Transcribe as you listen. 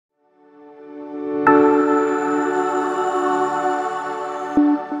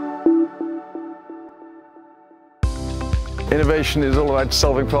Innovation is all about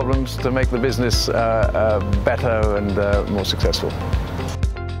solving problems to make the business better and more successful.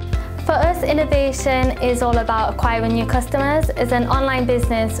 For us, innovation is all about acquiring new customers. As an online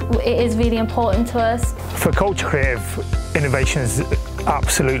business, it is really important to us. For Culture Creative, innovation is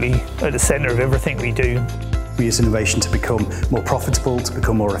absolutely at the centre of everything we do. We use innovation to become more profitable, to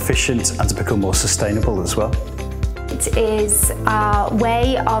become more efficient and to become more sustainable as well. It is a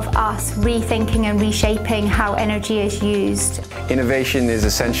way of us rethinking and reshaping how energy is used. Innovation is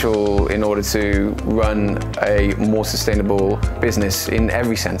essential in order to run a more sustainable business in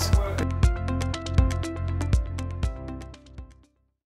every sense.